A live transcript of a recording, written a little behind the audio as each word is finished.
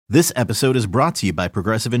This episode is brought to you by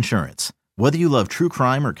Progressive Insurance. Whether you love true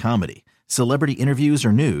crime or comedy, celebrity interviews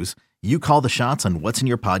or news, you call the shots on what's in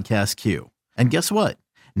your podcast queue. And guess what?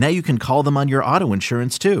 Now you can call them on your auto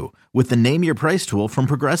insurance too with the Name Your Price tool from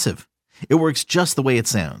Progressive. It works just the way it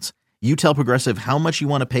sounds. You tell Progressive how much you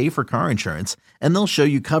want to pay for car insurance, and they'll show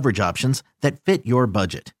you coverage options that fit your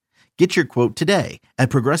budget. Get your quote today at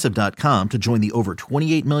Progressive.com to join the over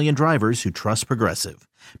 28 million drivers who trust Progressive.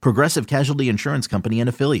 Progressive Casualty Insurance Company and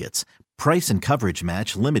Affiliates. Price and coverage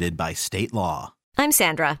match limited by state law. I'm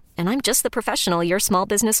Sandra, and I'm just the professional your small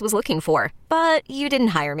business was looking for. But you didn't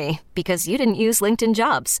hire me because you didn't use LinkedIn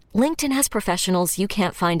Jobs. LinkedIn has professionals you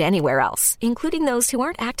can't find anywhere else, including those who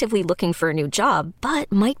aren't actively looking for a new job,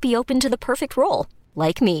 but might be open to the perfect role,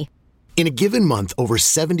 like me. In a given month, over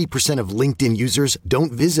 70% of LinkedIn users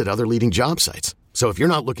don't visit other leading job sites. So if you're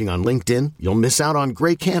not looking on LinkedIn, you'll miss out on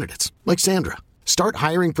great candidates like Sandra. Start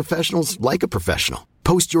hiring professionals like a professional.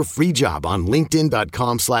 Post your free job on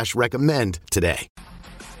linkedin.com/recommend today.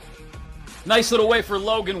 Nice little way for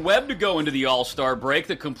Logan Webb to go into the All-Star break.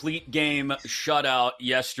 The complete game shutout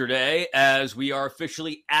yesterday as we are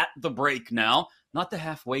officially at the break now. Not the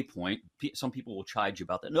halfway point. Some people will chide you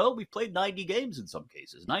about that. No, we've played 90 games in some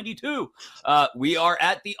cases, 92. We are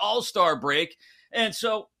at the All-Star break. And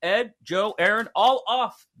so Ed, Joe, Aaron, all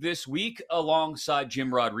off this week alongside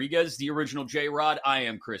Jim Rodriguez, the original J-Rod. I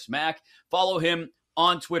am Chris Mack. Follow him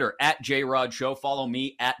on Twitter at JRod Show. Follow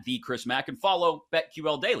me at the Chris Mack, and follow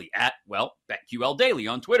BetQL Daily at, BetQL Daily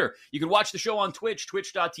on Twitter. You can watch the show on Twitch,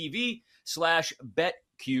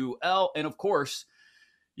 twitch.tv/BetQL. And of course,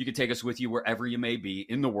 you can take us with you wherever you may be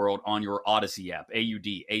in the world on your Odyssey app,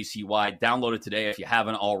 AUDACY. Download it today if you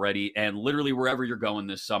haven't already. And literally wherever you're going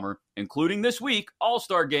this summer, including this week,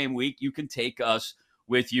 All-Star Game Week, you can take us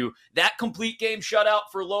with you. That complete game shutout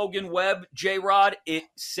for Logan Webb, J-Rod, it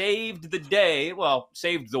saved the day,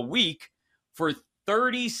 saved the week for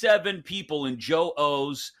 37 people in Joe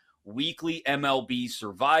O's weekly MLB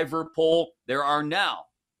Survivor poll. There are now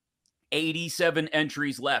 87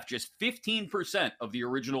 entries left, just 15% of the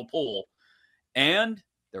original poll. And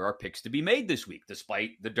there are picks to be made this week,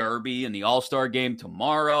 despite the Derby and the All-Star game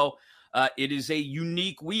tomorrow. It is a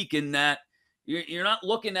unique week in that you're not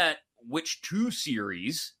looking at which two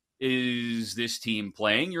series is this team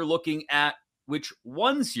playing. You're looking at which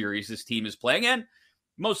one series this team is playing, and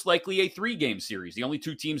most likely a 3-game series. The only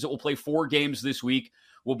two teams that will play 4 games this week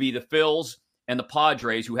will be the Phils and the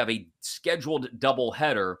Padres, who have a scheduled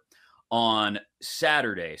doubleheader on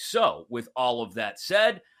Saturday. So with all of that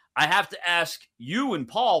said, I have to ask you and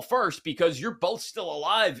Paul first, because you're both still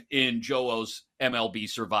alive in Joe's MLB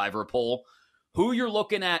Survivor poll, who you're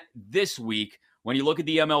looking at this week when you look at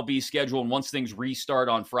the MLB schedule, and once things restart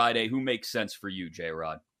on Friday, who makes sense for you,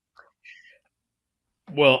 J-Rod?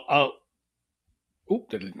 Well,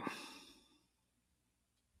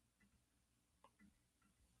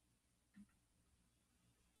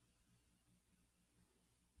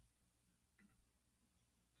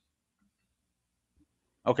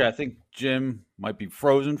 Okay, I think Jim might be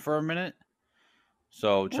frozen for a minute,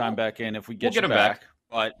 so chime back in if we get him back.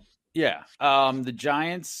 But yeah, the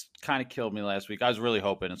Giants kind of killed me last week. I was really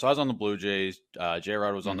hoping, and so I was on the Blue Jays.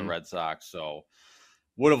 J-Rod was on the Red Sox, so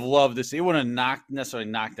would have loved to see. It wouldn't have necessarily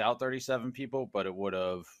knocked out 37 people, but it would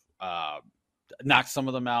have knocked some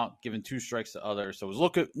of them out, given 2 strikes to others. So I was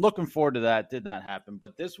looking forward to that. Did not happen.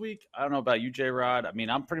 But this week, I don't know about you, J-Rod. I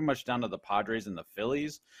mean, I'm pretty much down to the Padres and the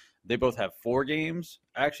Phillies. They both have 4 games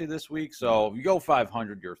actually this week. So if you go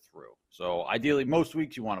 500, you're through. So ideally, most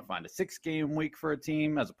weeks you want to find a 6-game week for a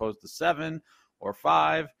team as opposed to 7 or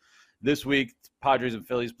 5. This week, Padres and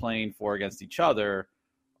Phillies playing 4 against each other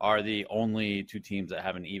are the only 2 teams that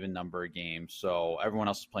have an even number of games. So everyone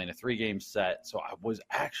else is playing a 3-game set. So I was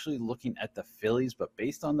actually looking at the Phillies, but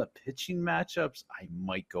based on the pitching matchups, I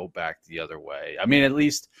might go back the other way. I mean, at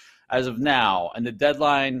least as of now. And the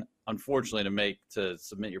deadline, unfortunately, to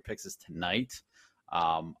submit your picks is tonight.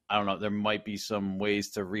 I don't know. There might be some ways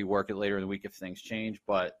to rework it later in the week if things change,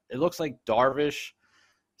 but it looks like Darvish,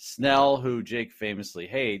 Snell, who Jake famously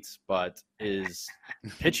hates, but is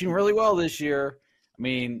pitching really well this year. I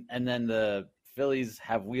mean, and then the Phillies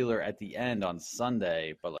have Wheeler at the end on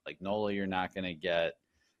Sunday, but like Nola, you're not going to get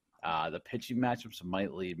the pitching matchups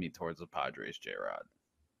might lead me towards the Padres, J-Rod.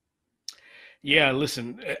 Yeah,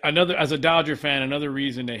 listen, as a Dodger fan, another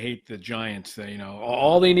reason to hate the Giants.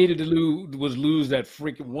 All they needed to lose that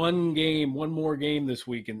freaking one more game this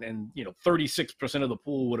week, and 36% of the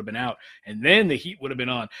pool would have been out, and then the heat would have been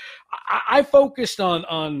on. I focused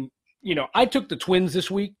on I took the Twins this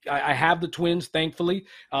week. I have the Twins, thankfully.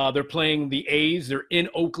 They're playing the A's. They're in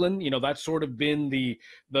Oakland. That's sort of been the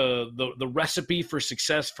recipe for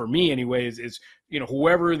success for me, anyways. Is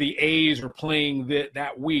whoever the A's are playing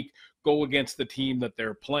that week, go against the team that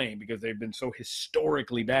they're playing, because they've been so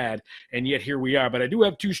historically bad, and yet here we are. But I do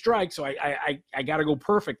have 2 strikes, so I got to go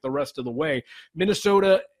perfect the rest of the way.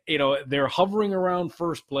 Minnesota, they're hovering around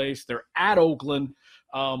first place. They're at Oakland,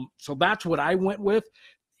 so that's what I went with.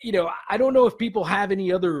 I don't know if people have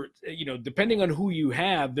any other, depending on who you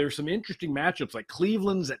have, there's some interesting matchups like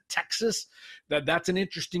Cleveland's at Texas. That's an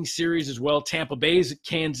interesting series as well. Tampa Bay's at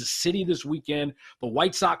Kansas City this weekend. The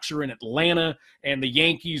White Sox are in Atlanta, and the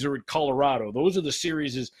Yankees are at Colorado. Those are the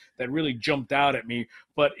series that really jumped out at me.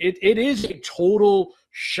 But it is a total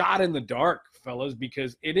shot in the dark, fellas,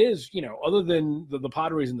 because it is, other than the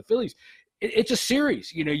Padres and the Phillies, it's a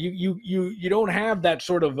series. You don't have that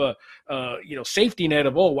sort of safety net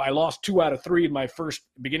of, I lost 2 out of 3 in my first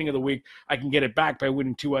beginning of the week. I can get it back by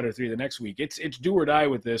winning 2 out of 3 the next week. It's do or die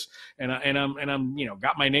with this, and I'm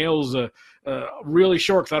got my nails really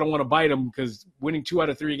short because I don't want to bite them, because winning 2 out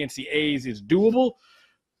of 3 against the A's is doable.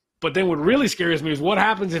 But then what really scares me is what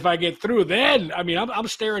happens if I get through. Then I'm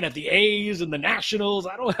staring at the A's and the Nationals.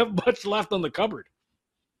 I don't have much left on the cupboard.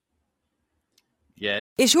 Yeah.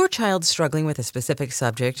 Is your child struggling with a specific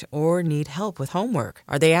subject or need help with homework?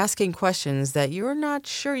 Are they asking questions that you're not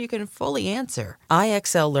sure you can fully answer?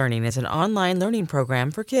 IXL Learning is an online learning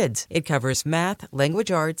program for kids. It covers math,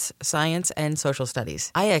 language arts, science, and social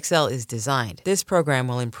studies. IXL is designed. This program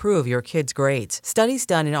will improve your kids' grades. Studies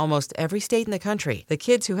done in almost every state in the country. The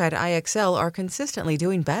kids who had IXL are consistently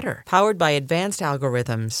doing better. Powered by advanced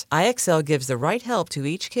algorithms, IXL gives the right help to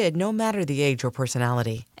each kid no matter the age or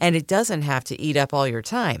personality. And it doesn't have to eat up all your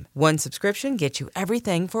time. One subscription gets you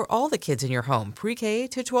everything for all the kids in your home, pre-K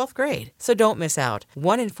to 12th grade. So don't miss out.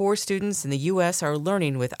 1 in 4 students in the U.S. are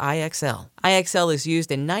learning with IXL. IXL is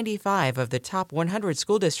used in 95 of the top 100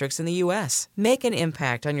 school districts in the U.S. Make an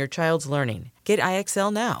impact on your child's learning. Get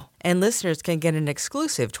IXL now. And listeners can get an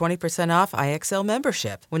exclusive 20% off IXL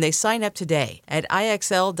membership when they sign up today at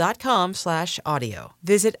IXL.com/audio.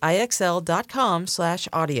 Visit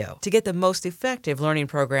IXL.com/audio to get the most effective learning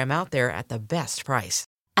program out there at the best price.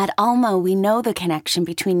 At Alma, we know the connection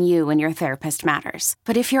between you and your therapist matters.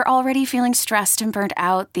 But if you're already feeling stressed and burnt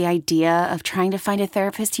out, the idea of trying to find a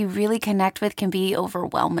therapist you really connect with can be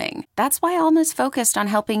overwhelming. That's why Alma's focused on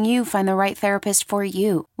helping you find the right therapist for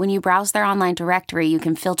you. When you browse their online directory, you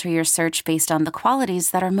can filter your search based on the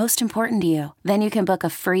qualities that are most important to you. Then you can book a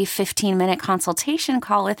free 15-minute consultation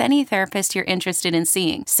call with any therapist you're interested in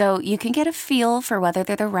seeing, so you can get a feel for whether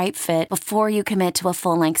they're the right fit before you commit to a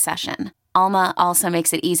full-length session. Alma also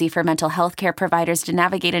makes it easy for mental health care providers to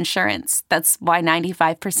navigate insurance. That's why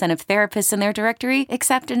 95% of therapists in their directory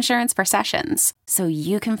accept insurance per sessions, so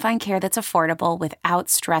you can find care that's affordable without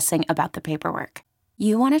stressing about the paperwork.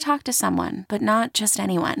 You want to talk to someone, but not just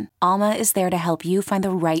anyone. Alma is there to help you find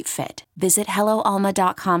the right fit. Visit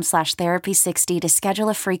helloalma.com/therapy60 to schedule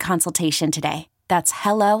a free consultation today. That's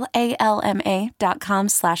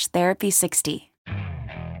helloalma.com/therapy60.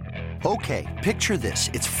 Okay, picture this.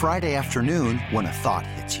 It's Friday afternoon when a thought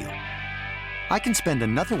hits you. I can spend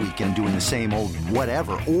another weekend doing the same old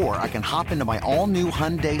whatever, or I can hop into my all-new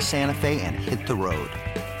Hyundai Santa Fe and hit the road.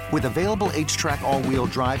 With available H-Track all-wheel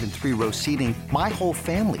drive and 3-row seating, my whole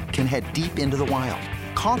family can head deep into the wild.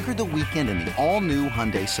 Conquer the weekend in the all-new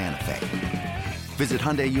Hyundai Santa Fe. Visit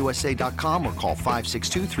HyundaiUSA.com or call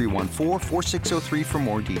 562-314-4603 for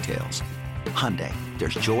more details. Hyundai,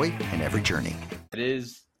 there's joy in every journey. It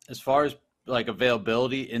is. As far as like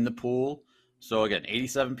availability in the pool, so again,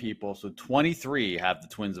 87 people, so 23 have the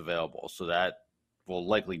Twins available. So that will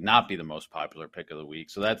likely not be the most popular pick of the week.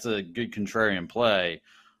 So that's a good contrarian play.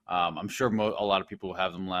 I'm sure a lot of people will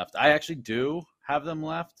have them left. I actually do have them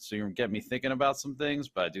left, so you're getting me thinking about some things,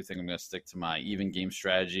 but I do think I'm going to stick to my even game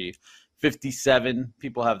strategy. 57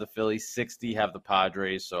 people have the Phillies, 60 have the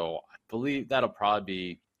Padres, so I believe that'll probably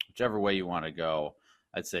be whichever way you want to go.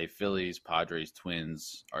 I'd say Phillies, Padres,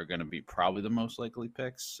 Twins are going to be probably the most likely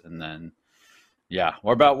picks. And then, yeah,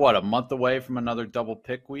 we're about, a month away from another double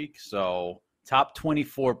pick week. So top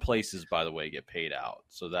 24 places, by the way, get paid out.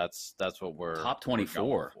 So that's what we're top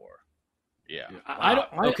 24 for. Yeah. Wow.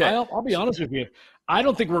 I'll be honest with you. I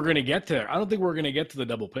don't think we're going to get there. I don't think we're going to get to the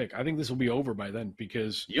double pick. I think this will be over by then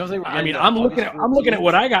because you don't think I'm looking at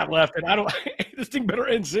what I got left, and this thing better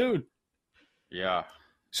end soon. Yeah.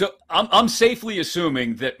 So I'm safely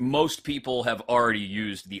assuming that most people have already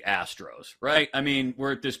used the Astros, right? I mean,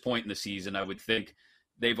 we're at this point in the season. I would think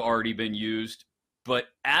they've already been used. But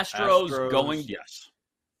Astros going – yes.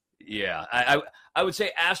 Yeah, I would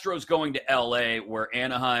say Astros going to L.A., where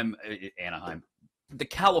Anaheim, the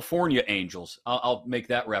California Angels. I'll make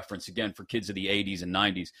that reference again for kids of the 80s and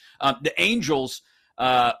 90s. The Angels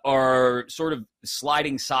are sort of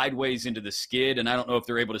sliding sideways into the skid, and I don't know if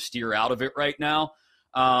they're able to steer out of it right now,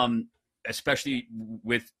 especially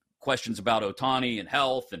with questions about Ohtani and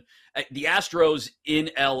health. And the Astros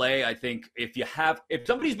in L.A., I think if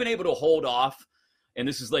somebody's been able to hold off, and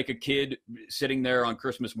this is like a kid sitting there on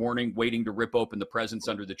Christmas morning waiting to rip open the presents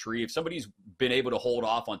under the tree. If somebody's been able to hold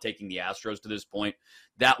off on taking the Astros to this point,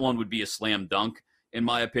 that one would be a slam dunk, in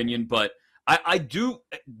my opinion. But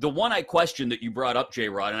the one I question that you brought up,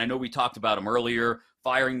 J-Rod, and I know we talked about him earlier,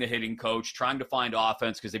 firing the hitting coach, trying to find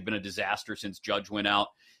offense because they've been a disaster since Judge went out,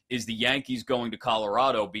 is the Yankees going to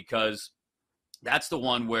Colorado, because that's the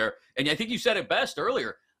one where, and I think you said it best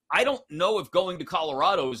earlier, I don't know if going to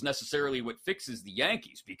Colorado is necessarily what fixes the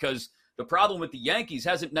Yankees, because the problem with the Yankees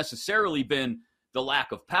hasn't necessarily been the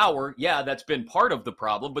lack of power. Yeah, that's been part of the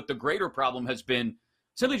problem, but the greater problem has been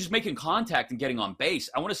simply just making contact and getting on base.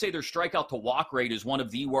 I want to say their strikeout to walk rate is one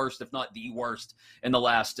of the worst, if not the worst, in the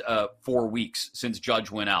last 4 weeks since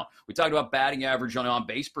Judge went out. We talked about batting average on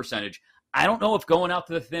base percentage. I don't know if going out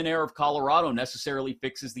to the thin air of Colorado necessarily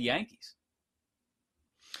fixes the Yankees.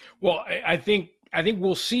 Well, I think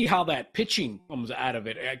we'll see how that pitching comes out of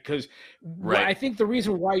it, because I think the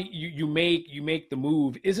reason why you make the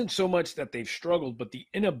move isn't so much that they've struggled, but the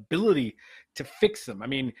inability to fix them. I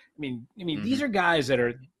mean, these are guys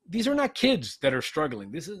these are not kids that are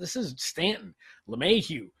struggling. This is Stanton,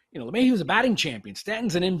 LeMahieu. LeMahieu's a batting champion.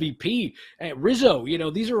 Stanton's an MVP.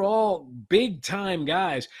 Rizzo, these are all big time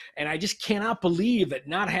guys, and I just cannot believe that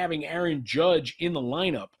not having Aaron Judge in the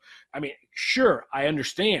lineup. I mean, sure, I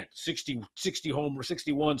understand 60 home,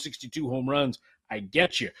 61, 62 home runs. I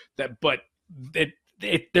get you but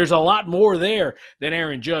there's a lot more there than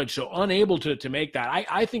Aaron Judge. So unable to make that.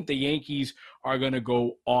 I think the Yankees are going to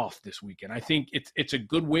go off this weekend. I think it's a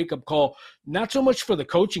good wake-up call, not so much for the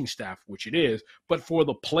coaching staff, which it is, but for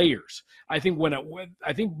the players. I think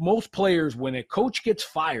I think most players, when a coach gets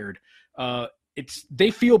fired,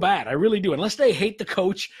 they feel bad. I really do. Unless they hate the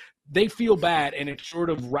coach, they feel bad, and it sort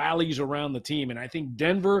of rallies around the team. And I think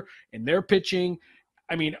Denver and their pitching,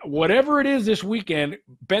 I mean, whatever it is this weekend,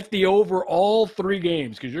 bet the over all 3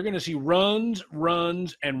 games, because you're going to see runs,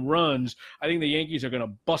 and runs. I think the Yankees are going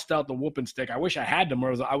to bust out the whooping stick. I wish I had them,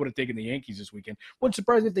 or I would have taken the Yankees this weekend. Wouldn't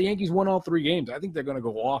surprise me if the Yankees won all 3 games. I think they're going to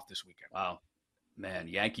go off this weekend. Wow. Man,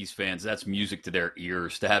 Yankees fans, that's music to their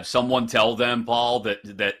ears. To have someone tell them, Paul,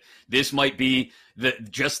 that this might be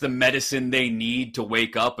just the medicine they need to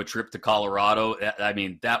wake up, a trip to Colorado. I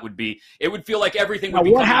mean, it would feel like everything would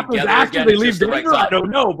be coming together. What happens after they leave Denver, I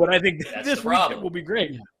don't know, but I think this weekend will be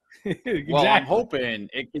great. Exactly. Well, I'm hoping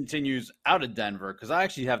it continues out of Denver, because I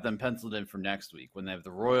actually have them penciled in for next week when they have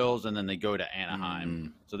the Royals and then they go to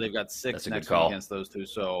Anaheim. So they've got 6 next week against those two.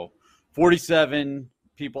 So 47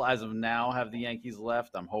 people as of now have the Yankees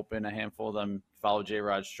left. I'm hoping a handful of them follow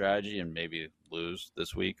J-Rod's strategy and maybe lose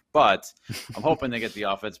this week. But I'm hoping they get the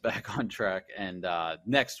offense back on track. And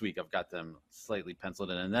next week I've got them slightly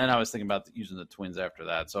penciled in. And then I was thinking about using the Twins after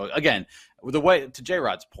that. So, again, to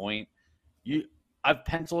J-Rod's point, I've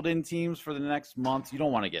penciled in teams for the next month. You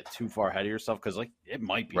don't want to get too far ahead of yourself, because it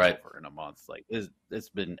might be over in a month. Like it's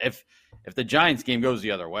been if the Giants game goes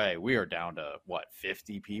the other way, we are down to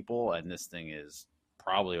 50 people, and this thing is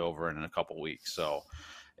probably over in a couple weeks. So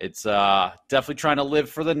it's definitely trying to live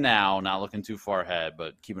for the now, not looking too far ahead,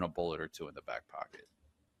 but keeping a bullet or 2 in the back pocket.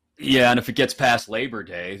 Yeah, and if it gets past Labor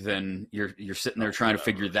Day, then you're sitting there trying to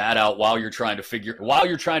figure that out while you're trying to figure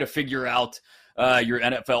out your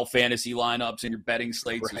NFL fantasy lineups and your betting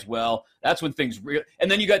slates as well. That's when things and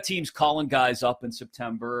then you got teams calling guys up in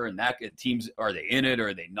September, and that teams, are they in it or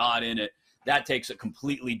are they not in it? That takes a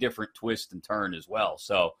completely different twist and turn as well.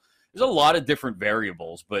 So there's a lot of different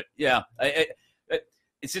variables, but yeah,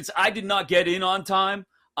 since I did not get in on time,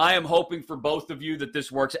 I am hoping for both of you that this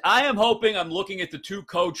works. I'm looking at the 2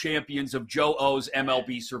 co-champions of Joe O's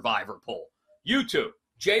MLB Survivor poll. You two,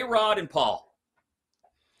 J-Rod and Paul.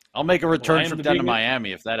 I'll make a return trip down to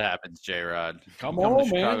Miami if that happens, J-Rod. Come on, to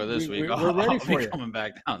Chicago man. This week. We're ready for you. Coming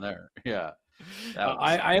back down there. Yeah.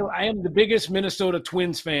 I am the biggest Minnesota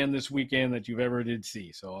Twins fan this weekend that you've ever did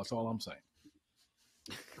see, so that's all I'm saying.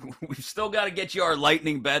 We've still got to get you our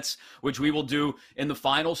lightning bets, which we will do in the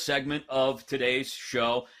final segment of today's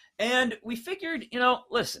show. And we figured,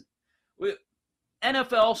 listen,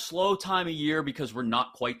 NFL, slow time of year because we're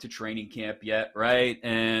not quite to training camp yet, right?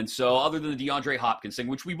 And so other than the DeAndre Hopkins thing,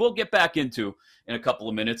 which we will get back into in a couple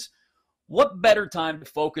of minutes, what better time to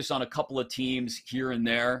focus on a couple of teams here and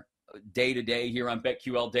there day to day here on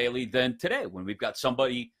BetQL Daily than today when we've got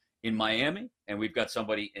somebody in Miami and we've got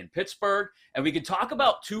somebody in Pittsburgh, and we can talk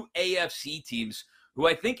about two AFC teams who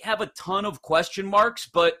I think have a ton of question marks,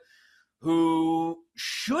 but who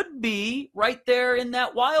should be right there in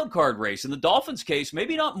that wild card race. In the Dolphins' case,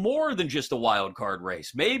 maybe not more than just a wild card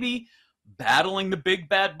race, maybe battling the big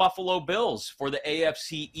bad Buffalo Bills for the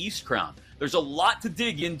AFC East crown. There's a lot to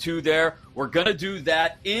dig into there. We're going to do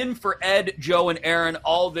that in for Ed, Joe, and Aaron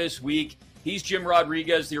all this week. He's Jim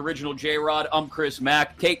Rodriguez, the original J-Rod. I'm Chris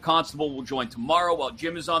Mack. Kate Constable will join tomorrow while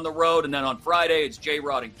Jim is on the road. And then on Friday, it's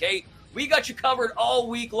J-Rod and Kate. We got you covered all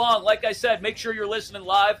week long. Like I said, make sure you're listening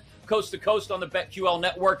live, coast to coast on the BetQL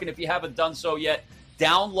network. And if you haven't done so yet,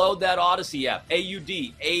 download that Odyssey app,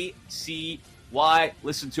 AUDACY.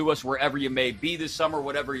 Listen to us wherever you may be this summer,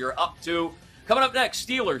 whatever you're up to. Coming up next,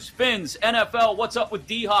 Steelers, Finns, NFL. What's up with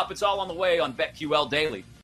D-Hop? It's all on the way on BetQL Daily.